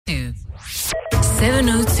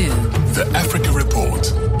702. The Africa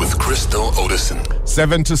Report with Crystal Odison.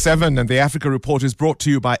 7 to 7, and the Africa Report is brought to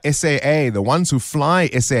you by SAA, the ones who fly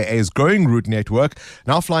SAA's growing route network,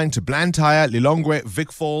 now flying to Blantyre, Lilongwe,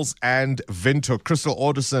 Vic Falls, and Windhoek. Crystal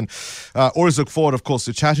Odison, always look forward, of course,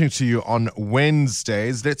 to chatting to you on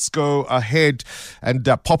Wednesdays. Let's go ahead and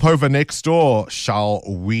pop over next door, shall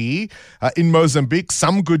we? In Mozambique,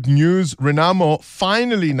 some good news. Renamo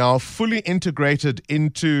finally now fully integrated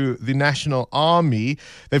into the National Army.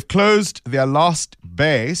 They've closed their last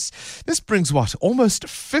base. This brings almost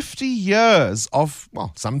 50 years of,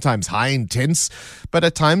 sometimes high intense, but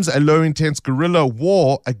at times a low intense guerrilla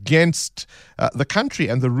war against the country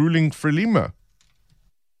and the ruling Frelimo.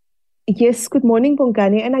 Yes, good morning,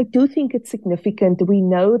 Bongani. And I do think it's significant. We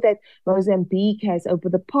know that Mozambique has, over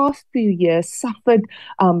the past few years, suffered,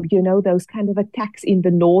 those kind of attacks in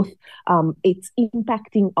the north. It's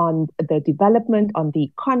impacting on the development, on the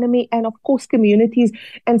economy, and of course, communities.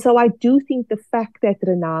 And so I do think the fact that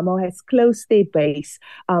Renamo has closed their base,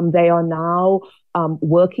 they are now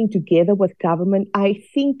working together with government. I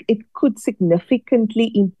think it could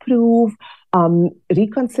significantly improve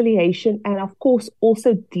reconciliation and, of course,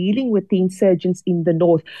 also dealing with the insurgents in the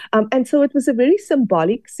north. And so it was a very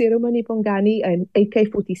symbolic ceremony, Bongani. An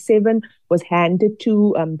AK-47 was handed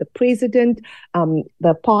to the president.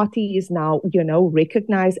 The party is now,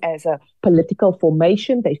 recognized as a political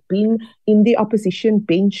formation. They've been in the opposition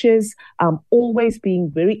benches, always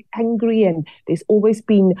being very angry, and there's always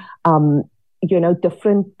been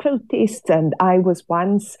different protests. And I was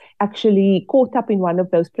once actually caught up in one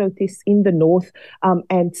of those protests in the north.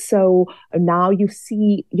 And so now you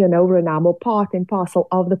see, Renamo part and parcel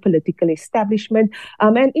of the political establishment.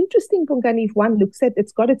 And interesting, Bongani, if one looks at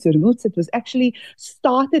it's got its roots, it was actually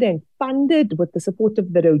started and funded with the support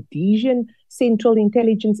of the Rhodesian Central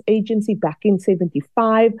Intelligence Agency back in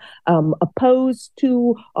 1975, opposed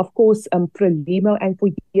to, of course, Frelimo, and for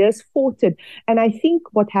years fought it. And I think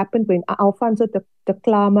what happened when Alfonso de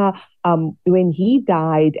Klama, when he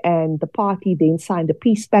died and the party then signed a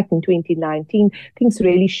peace pact in 2019, things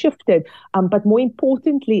really shifted. But more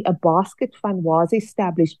importantly, a basket fund was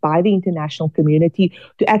established by the international community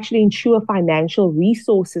to actually ensure financial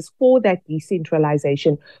resources for that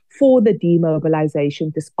decentralization, for the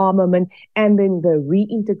demobilization, disarmament, and then the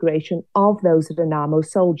reintegration of those Renamo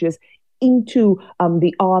soldiers into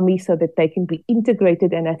the army so that they can be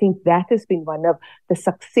integrated. And I think that has been one of the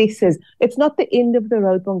successes. It's not the end of the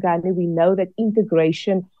road, Bongani. We know that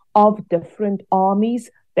integration of different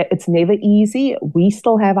armies, that it's never easy. We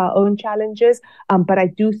still have our own challenges, but I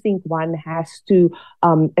do think one has to,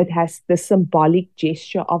 it has the symbolic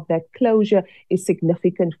gesture of that closure is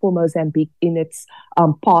significant for Mozambique in its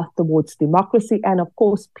path towards democracy and, of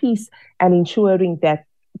course, peace, and ensuring that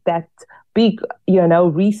big,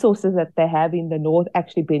 resources that they have in the north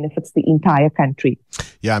actually benefits the entire country.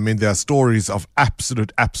 Yeah, I mean, there are stories of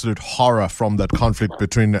absolute horror from that conflict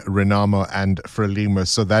between Renamo and Frelimo.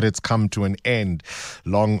 So that it's come to an end,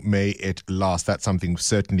 long may it last. That's something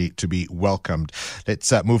certainly to be welcomed.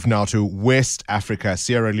 Let's move now to West Africa.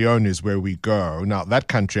 Sierra Leone is where we go. Now, that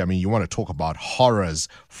country, I mean, you want to talk about horrors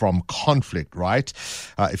from conflict, right?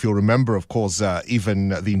 If you'll remember, of course, even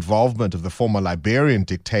the involvement of the former Liberian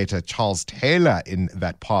dictator Charles Taylor in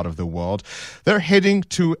that part of the world. They're heading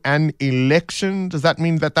to an election. Does that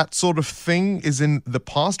mean that sort of thing is in the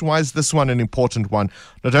past? Why is this one an important one,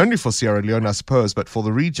 not only for Sierra Leone, I suppose, but for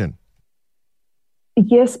the region?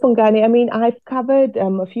 Yes, Bongani. I mean, I've covered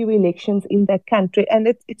a few elections in that country, and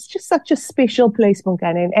it's just such a special place,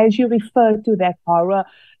 Bongani. And as you refer to that horror,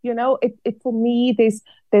 it for me, there's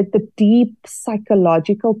the deep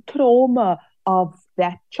psychological trauma of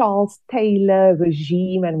that Charles Taylor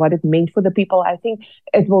regime and what it meant for the people. I think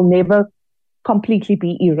it will never completely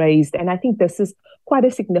be erased. And I think this is quite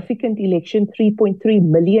a significant election. 3.3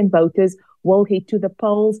 million voters will head to the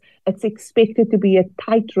polls. It's expected to be a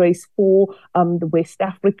tight race for the West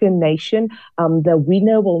African nation. The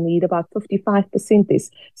winner will need about 55%.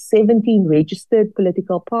 There's 17 registered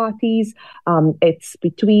political parties. It's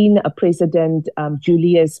between President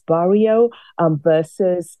Julius Barrio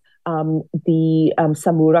versus the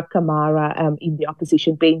Samura Kamara in the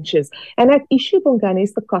opposition benches. And at issue, Bongani,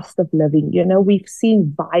 is the cost of living. We've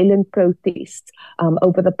seen violent protests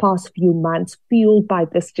over the past few months fueled by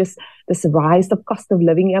this rise of cost of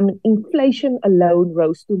living. I mean, inflation alone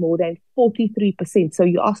rose to more than 43%. So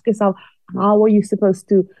you ask yourself, how are you supposed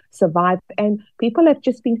to survive? And people have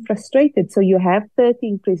just been frustrated. So you have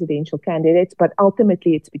 13 presidential candidates, but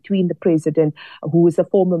ultimately it's between the president, who is a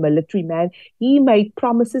former military man. He made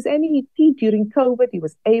promises, and he during COVID, he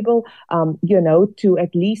was able, to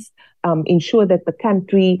at least ensure that the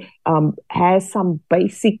country has some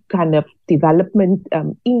basic kind of development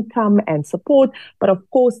income and support. But of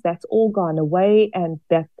course, that's all gone away, and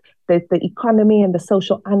that the economy and the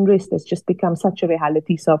social unrest has just become such a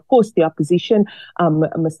reality. So, of course, the opposition,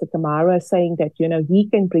 Mr. Kamara, is saying that, he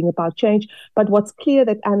can bring about change. But what's clear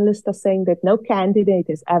that analysts are saying that no candidate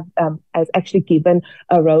has actually given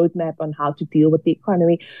a roadmap on how to deal with the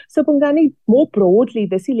economy. So, Bongani, more broadly,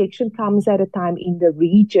 this election comes at a time in the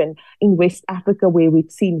region, in West Africa, where we've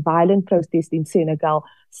seen violent protests in Senegal,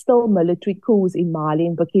 still military coups in Mali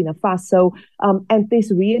and Burkina Faso. And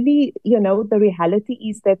there's really, the reality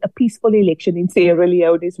is that a peaceful election in Sierra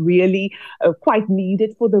Leone is really quite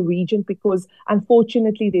needed for the region, because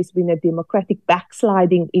unfortunately there's been a democratic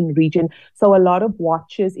backsliding in region. So a lot of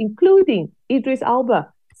watchers, including Idris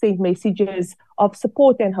Elba, sent messages of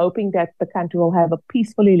support and hoping that the country will have a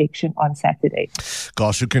peaceful election on Saturday.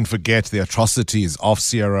 Gosh, who can forget the atrocities of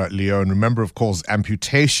Sierra Leone? Remember, of course,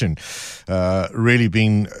 amputation really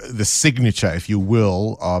being the signature, if you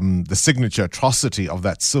will, the signature atrocity of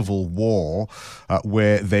that civil war,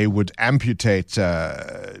 where they would amputate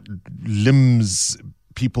limbs,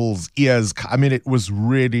 people's ears. I mean, it was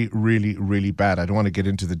really, really, really bad. I don't want to get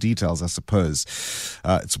into the details, I suppose.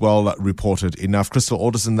 It's well reported enough. Crystal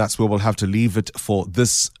Alderson, that's where we'll have to leave it for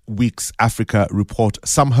this week's Africa Report.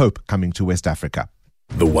 Some hope coming to West Africa.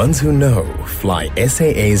 The ones who know fly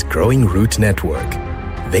SAA's growing route network.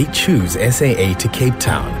 They choose SAA to Cape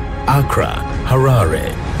Town, Accra,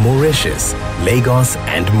 Harare, Mauritius, Lagos,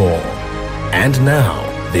 and more. And now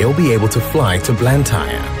they'll be able to fly to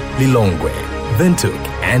Blantyre, Lilongwe, Windhoek,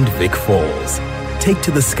 and Vic Falls. Take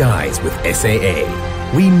to the skies with SAA.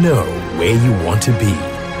 We know where you want to be,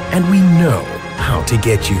 and we know how to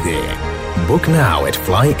get you there. Book now at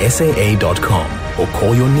flysaa.com or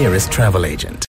call your nearest travel agent.